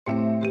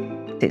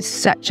It's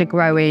such a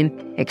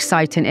growing,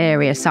 exciting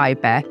area,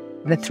 cyber.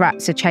 The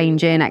threats are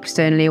changing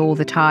externally all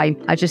the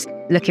time. I'm just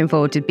looking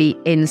forward to be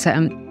in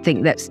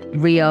something that's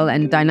real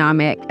and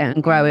dynamic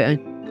and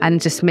growing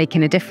and just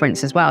making a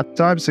difference as well.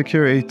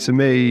 Cybersecurity to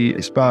me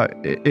is about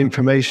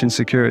information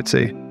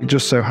security. It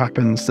just so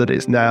happens that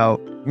it's now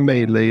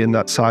mainly in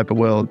that cyber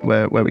world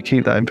where we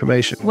keep that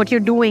information. What you're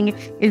doing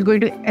is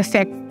going to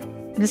affect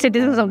the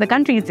citizens of the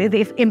country.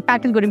 The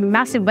impact is going to be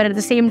massive, but at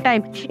the same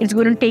time, it's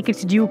going to take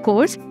its due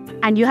course,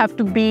 and you have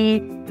to be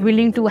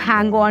willing to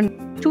hang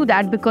on to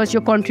that because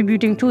you're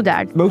contributing to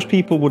that. Most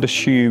people would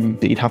assume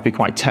that you'd have to be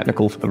quite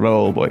technical for the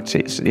role, but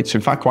it's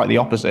in fact quite the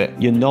opposite.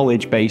 Your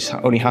knowledge base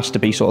only has to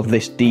be sort of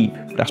this deep.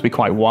 It has to be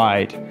quite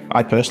wide.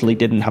 I personally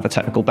didn't have a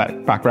technical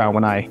background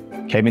when I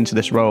came into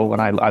this role,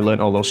 and I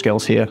learned all those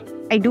skills here.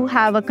 I do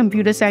have a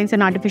computer science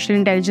and artificial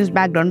intelligence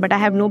background, but I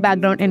have no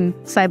background in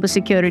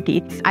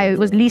cybersecurity. I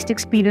was least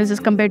experienced as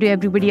compared to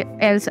everybody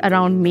else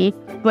around me.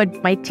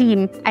 But my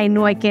team, I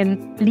know I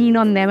can lean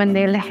on them and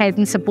they'll help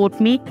and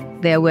support me.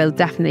 They will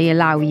definitely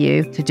allow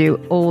you to do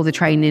all the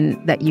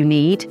training that you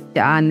need.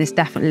 And there's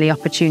definitely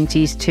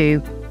opportunities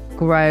to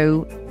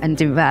grow and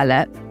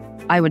develop.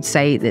 I would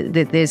say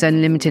that there's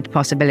unlimited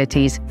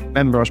possibilities. I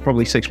remember I was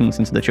probably 6 months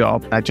into the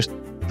job. I just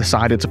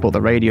decided to put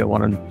the radio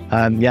on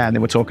and they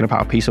were talking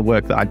about a piece of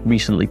work that I'd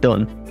recently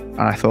done.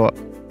 And I thought,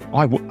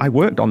 I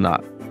worked on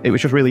that. It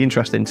was just really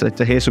interesting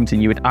to hear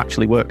something you had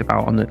actually worked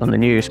about on the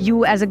news.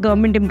 You as a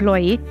government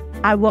employee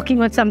are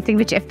working on something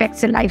which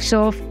affects the lives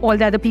of all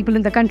the other people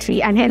in the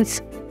country, and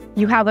hence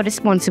you have a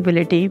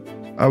responsibility.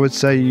 I would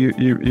say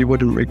you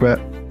wouldn't regret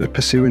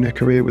pursuing a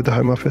career with the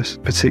Home Office,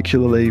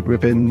 particularly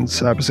within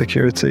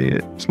cybersecurity.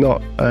 It's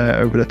not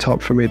over the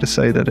top for me to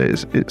say that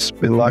it's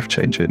been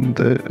life-changing,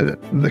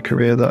 the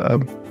career that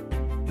I'm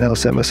now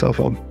set myself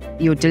on.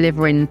 You're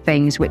delivering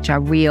things which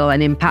are real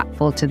and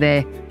impactful to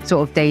their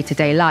sort of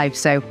day-to-day life.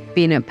 So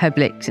being a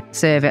public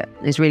servant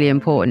is really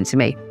important to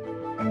me.